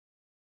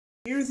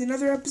Here with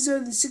another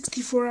episode of the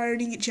 64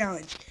 Iron Ingot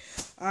Challenge.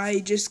 I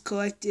just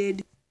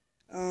collected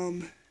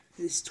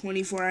this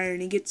 24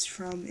 iron ingots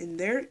from in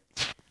there,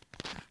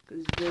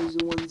 because those are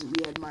the ones that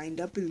we had mined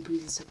up in the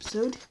previous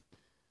episode.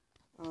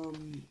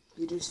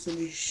 We just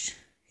finished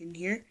in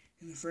here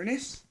in the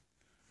furnace,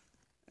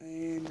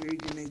 and we're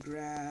gonna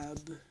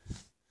grab,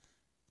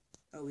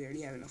 oh, we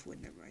already have enough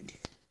wood, never mind.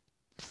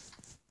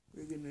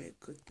 We're gonna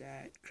click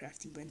that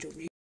crafting bench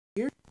over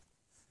here.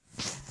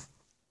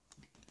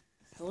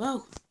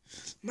 Hello,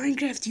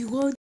 Minecraft, you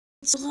load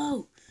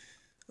slow.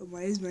 Oh,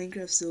 why is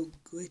Minecraft so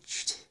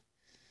glitched?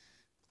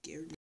 Get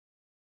everything,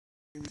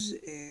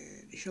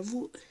 and a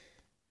shovel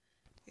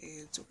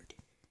and sword.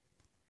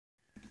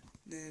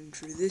 Then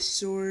for this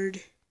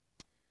sword,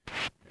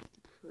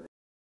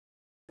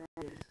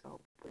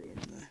 I'll put in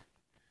the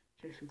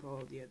just with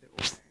all the other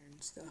iron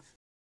stuff.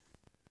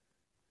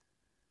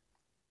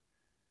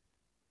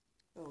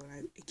 Oh,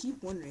 and I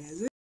keep wondering,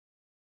 has it?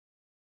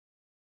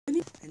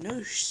 I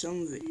know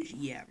some of it is,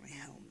 yeah, my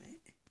helmet.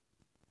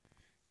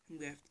 I'm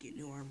gonna have to get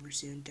new armor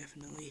soon,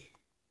 definitely.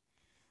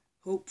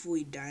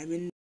 Hopefully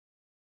diamond,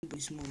 do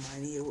some more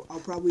mining. I'll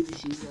probably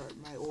just use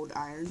my old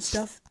iron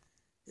stuff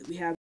that we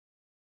have.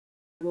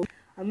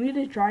 I'm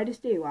gonna try to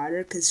stay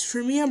louder, because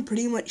for me, I'm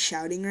pretty much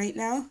shouting right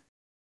now.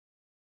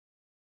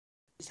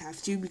 Just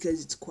have to,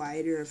 because it's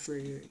quieter for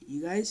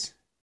you guys.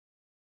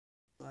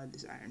 I'll add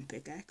this iron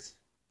pickaxe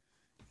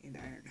and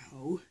iron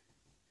hoe.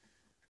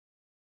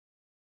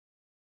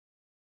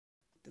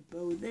 The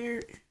bow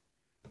there,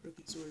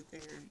 broken sword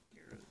there,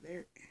 arrow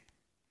there.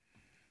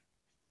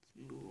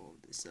 Let's move all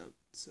this up.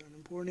 It's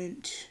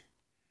unimportant.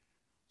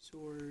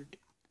 Sword,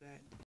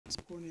 that's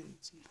important.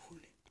 It's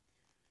important.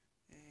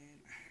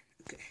 And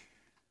okay.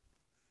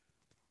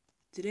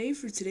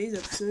 For today's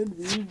episode,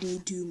 we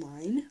need to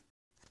mine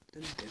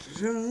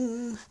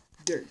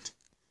dirt.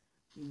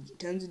 We need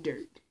tons of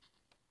dirt.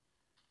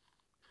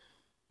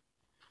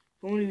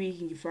 If only we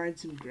can find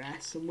some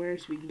grass somewhere,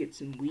 so we can get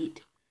some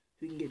wheat.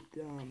 We can get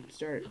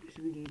so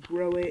we can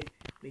grow it,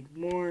 make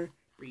more,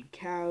 breed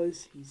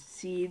cows, use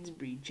seeds,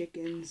 breed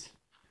chickens.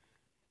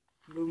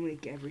 It'll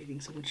make everything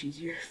so much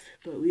easier,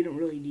 but we don't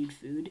really need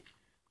food,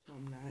 so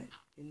I'm not.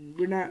 And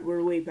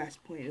we're way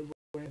past the point of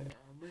where the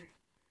armor.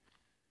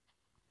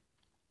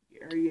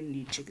 You are gonna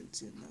need chicken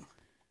soon, though.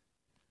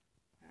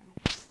 Wow.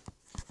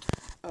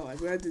 Oh, I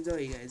forgot to tell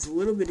you guys, a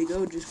little bit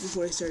ago, just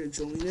before I started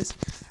filming this,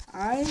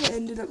 I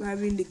ended up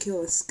having to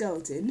kill a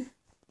skeleton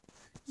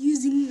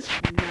using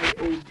my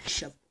old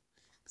shovel,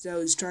 because I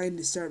was trying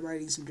to start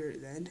mining some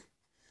dirt then.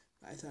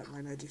 I thought, why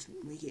not just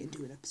make it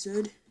into an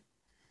episode?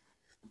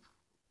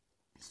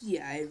 So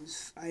yeah, I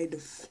had to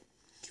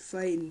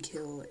fight and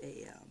kill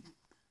a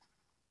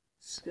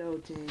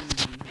skeleton.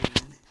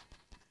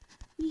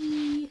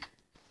 Thank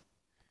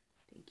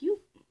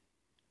you.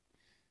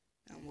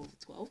 Now I'm level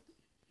 12.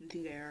 I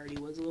think I already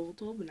was a level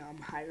 12, but now I'm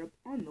higher up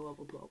on the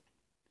level 12.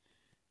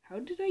 How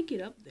did I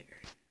get up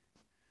there?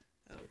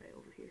 Oh, right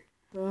over here.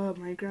 Oh,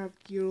 Minecraft,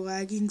 you're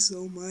lagging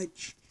so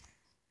much.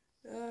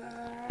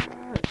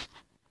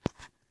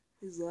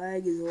 His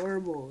lag is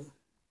horrible.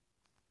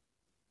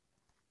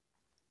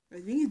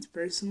 I think it's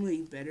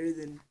personally better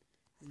than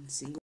in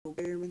single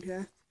player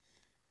Minecraft,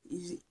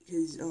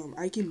 because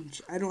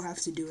I don't have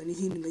to do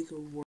anything to make a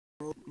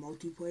world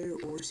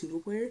multiplayer or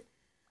single player,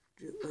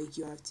 like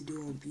you have to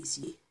do on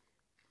PC.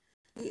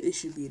 I think this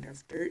should be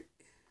enough dirt.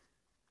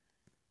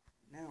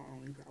 Now our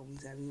only problem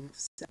is having enough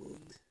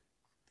saplings.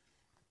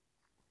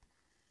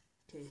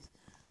 Okay,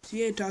 so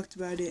yeah, I talked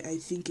about it. I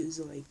think it was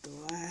like the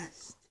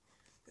last,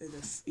 or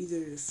either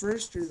the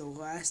first or the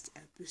last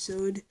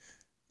episode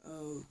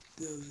of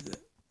it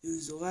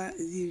was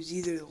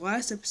either the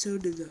last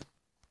episode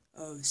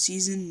of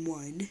season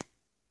 1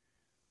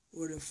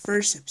 or the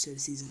first episode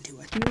of season 2.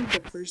 I think it was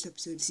the first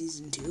episode of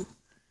season 2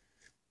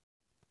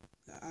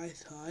 that I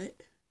thought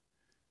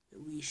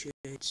that we should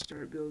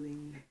start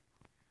building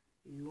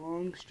a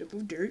long strip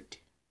of dirt.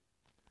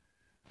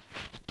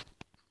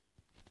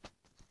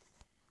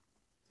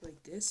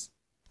 Like this.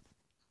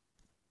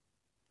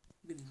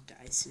 I'm gonna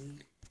die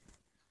soon.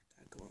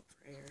 Gotta go up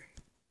for air.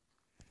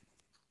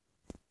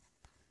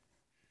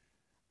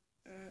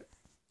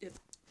 Yep.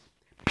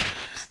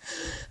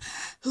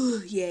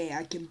 Yay,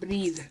 I can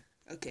breathe.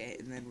 Okay,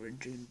 and then we're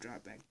gonna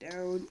drop back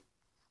down.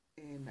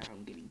 And now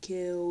I'm getting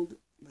killed.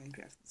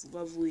 Minecraft is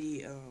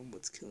lovely.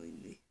 What's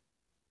killing me?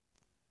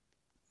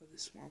 Oh, the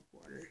swamp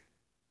water.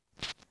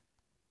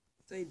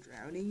 Was I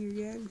drowning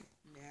again?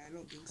 Nah, I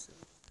don't think so.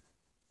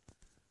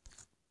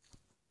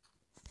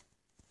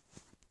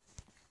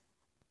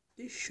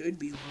 This should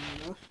be long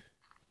enough.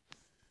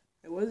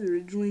 I was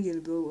originally going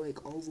to build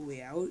like all the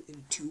way out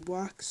in 2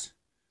 blocks,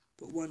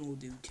 but 1 will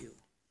do too.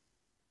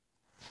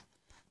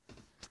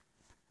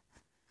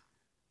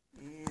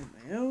 And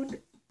my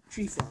own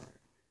tree farm.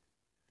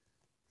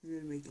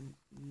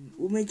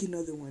 We'll make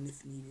another one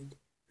if needed.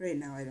 Right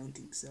now I don't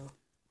think so.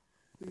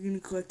 We're going to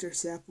collect our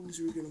saplings,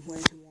 we're going to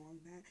plant them along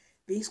that.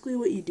 Basically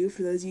what you do,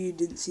 for those of you who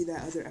didn't see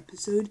that other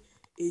episode,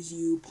 is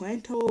you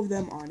plant all of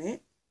them on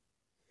it.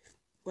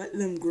 let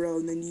them grow,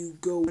 and then you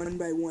go one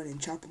by one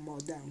and chop them all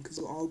down, because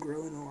they'll all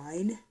grow in a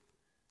line. So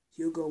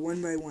you'll go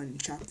one by one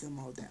and chop them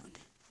all down.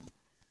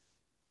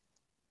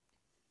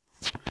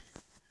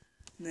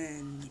 And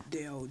then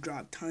they'll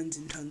drop tons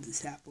and tons of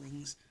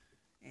saplings,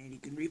 and you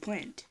can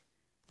replant.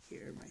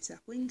 Here are my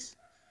saplings.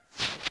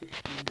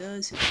 15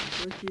 does,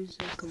 15 bushes.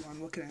 Oh, come on,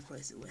 what can I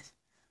place it with?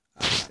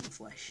 Rotten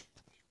flesh.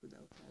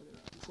 Without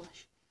rotten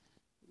flesh.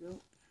 There we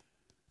go.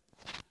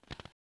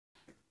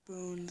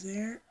 Bones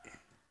there.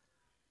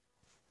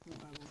 No,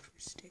 I will for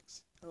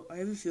sticks. Oh, I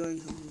have a feeling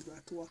someone's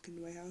about to walk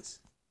into my house.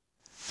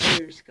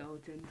 There's a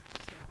skeleton.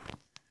 So.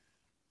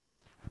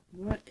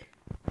 You know what?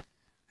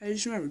 I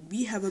just remembered,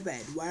 we have a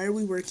bed. Why are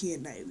we working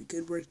at night? We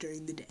could work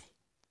during the day.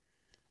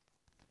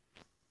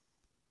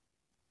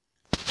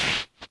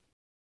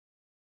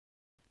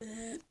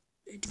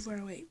 Bed too far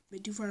away.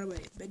 Bed too far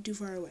away. Bed too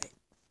far away.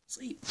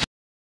 Sleep.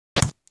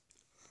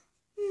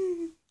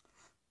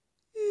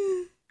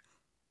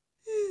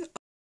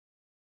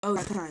 Oh,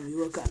 that time you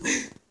woke up.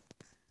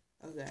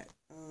 Okay.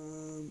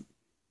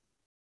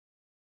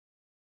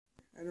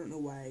 I don't know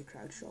why I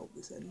crouched all of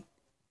a sudden.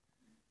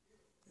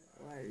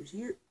 Ladders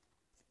here.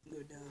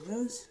 Go down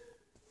those.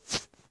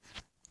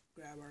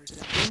 Grab our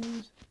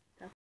saplings.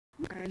 That's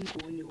kind of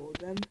cool when you hold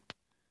them.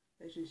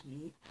 That's just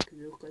me, because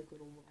they look like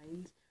little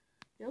lines.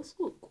 They also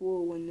look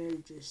cool when they're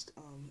just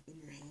in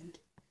your hand.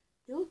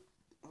 They look.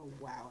 Oh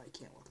wow! I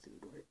can't walk through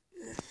the door.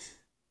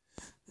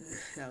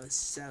 That was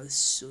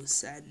so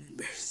sad and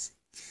embarrassing.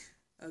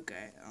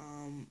 Okay.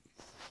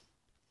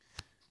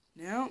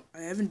 Now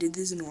I haven't did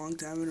this in a long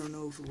time. I don't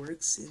know if it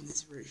works in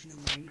this version of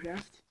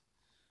Minecraft.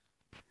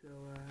 So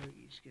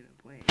you're just gonna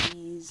plant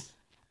these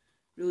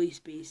really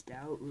spaced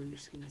out. We're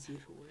just gonna see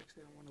if it works.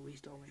 I don't want to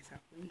waste all my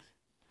saplings.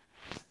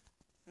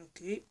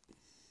 Okay.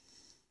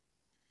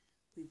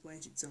 We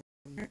planted some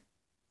there.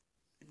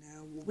 And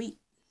now we'll wait.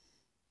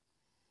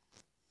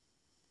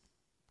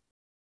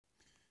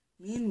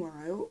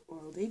 Meanwhile,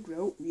 while they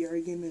grow, we are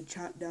gonna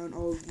chop down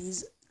all of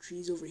these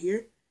trees over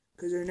here,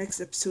 because our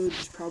next episode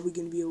is probably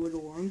gonna be a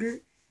little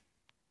longer.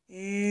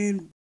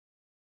 And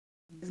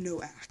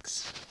no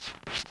axe.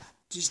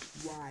 Just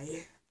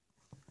why?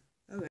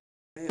 Okay,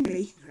 I'm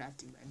making a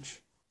crafting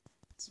bench.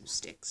 Some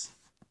sticks.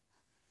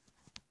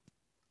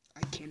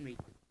 I can make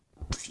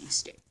a few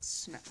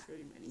sticks, not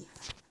very many.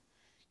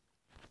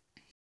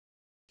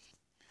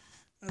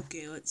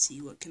 Okay, let's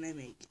see, what can I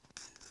make?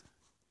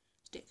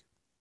 Stick.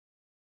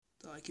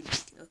 That's all I can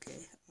make.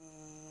 Okay,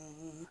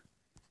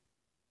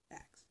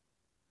 axe.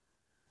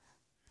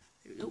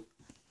 There we go.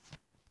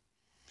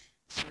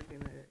 We're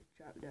gonna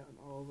chop down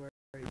all of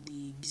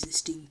the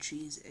existing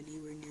trees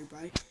anywhere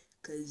nearby,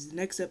 because the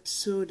next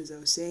episode, as I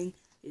was saying,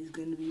 is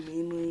going to be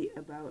mainly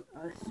about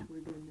us.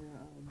 We're going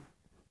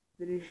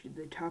to finish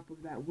the top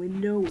of that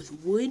window with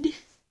wood,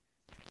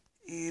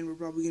 and we're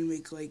probably going to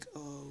make like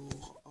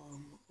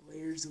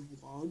layers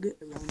of log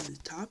around the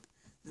top.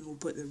 Then we'll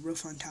put the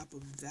roof on top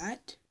of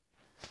that,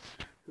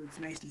 so it's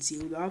nice and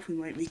sealed off. We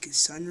might make a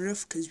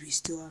sunroof because we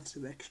still have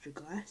some extra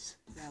glass.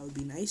 That would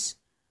be nice.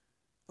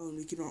 Oh, and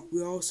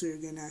we also are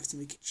going to have to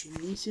make a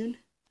chimney soon,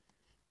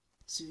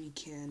 so we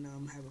can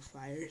have a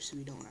fire, so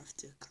we don't have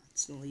to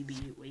constantly be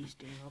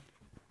wasting up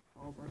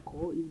all of our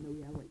coal, even though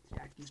we have like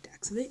stacks and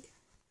stacks of it.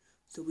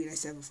 So it'll be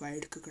nice to have a fire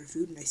to cook our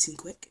food nice and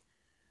quick.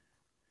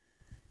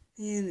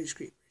 And there's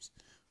creepers.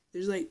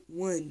 There's like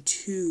 1,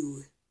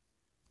 2.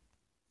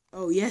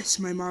 Oh yes,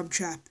 my mob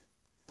trap.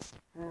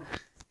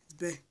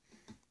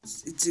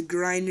 It's a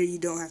grinder. You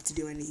don't have to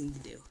do anything to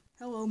do.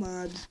 Hello,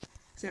 mobs.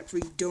 Except for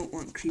you don't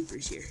want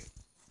creepers here.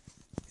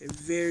 They're a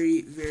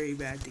very, very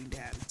bad thing to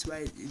have. That's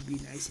why it'd be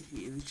nice if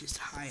it was just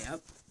high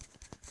up.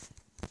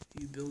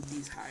 You build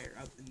these higher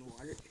up in the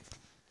water.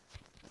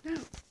 No.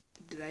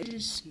 Did I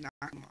just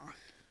knock them off?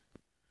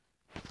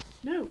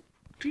 No.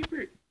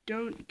 Creeper,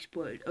 don't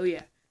explode. Oh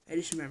yeah, I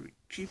just remembered.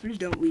 Creepers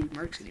don't leave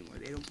marks anymore.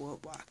 They don't blow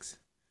up blocks.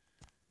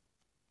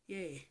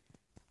 Yay.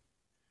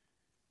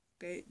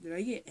 Okay, did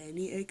I get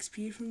any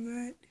XP from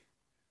that?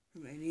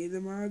 From any of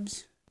the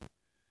mobs?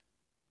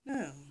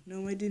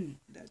 No, I didn't.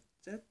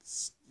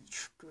 That's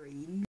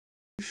strange.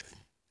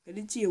 I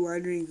did see a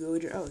wandering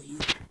villager. Oh, he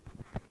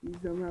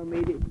somehow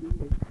made it into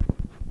his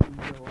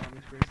go on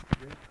his first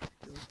trip.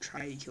 He'll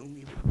try to kill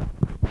me,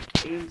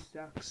 but aim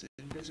sucks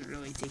and doesn't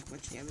really take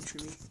much damage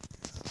for me.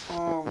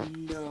 Oh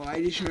no,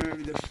 I just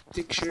remember the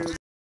picture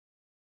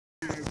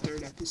in our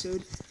 3rd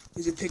episode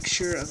was a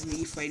picture of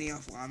me fighting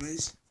off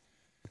llamas.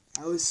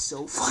 That was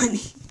so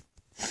funny.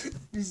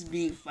 Just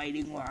me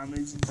fighting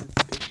llamas in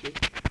the picture.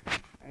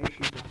 I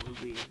should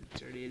probably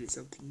insert it as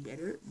something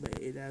better, but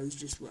that was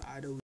just what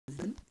Otto was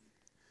doing.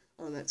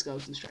 Oh, that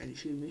skeleton's trying to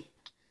shoot me.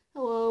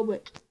 Hello,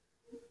 but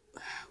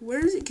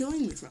where is it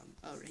killing me from?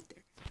 Oh, right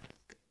there.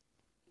 Okay.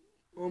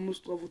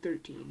 Almost level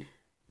 13.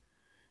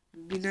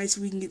 It'd be nice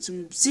if we can get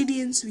some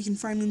obsidian so we can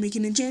finally make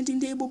an enchanting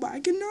table, but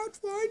I cannot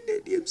find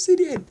any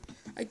obsidian.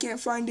 I can't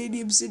find any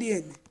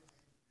obsidian.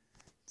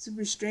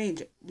 Super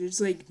strange.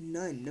 There's like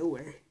none,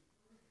 nowhere.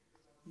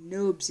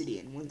 No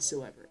obsidian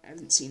whatsoever. I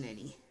haven't seen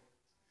any.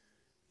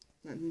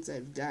 Not since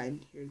I've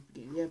died here at the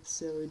beginning of the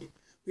episode.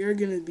 we are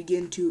going to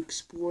begin to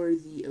explore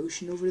the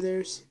ocean over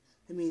there.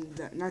 I mean,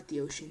 not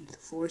the ocean, the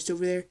forest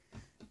over there.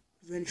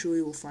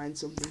 Eventually we'll find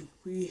something.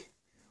 We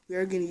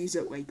are going to use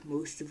up like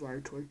most of our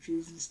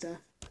torches and stuff.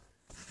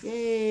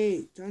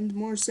 Yay! Tons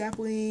more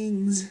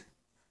saplings!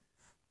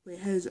 Wait,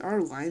 has our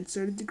line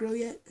started to grow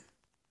yet?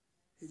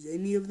 Has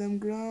any of them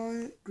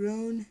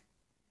grown?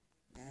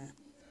 Nah.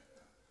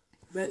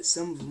 Bet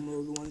some of them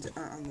will, the ones that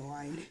aren't on the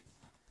line.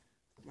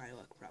 My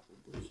luck,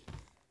 probably.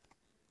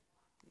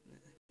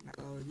 Knock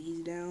all of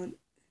these down.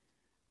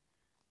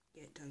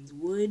 Get tons of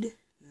wood.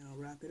 And I'll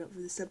wrap it up for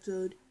this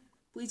episode.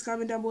 Please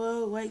comment down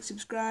below, like,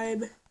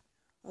 subscribe,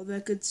 all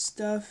that good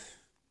stuff.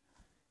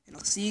 And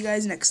I'll see you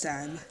guys next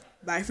time.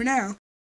 Bye for now.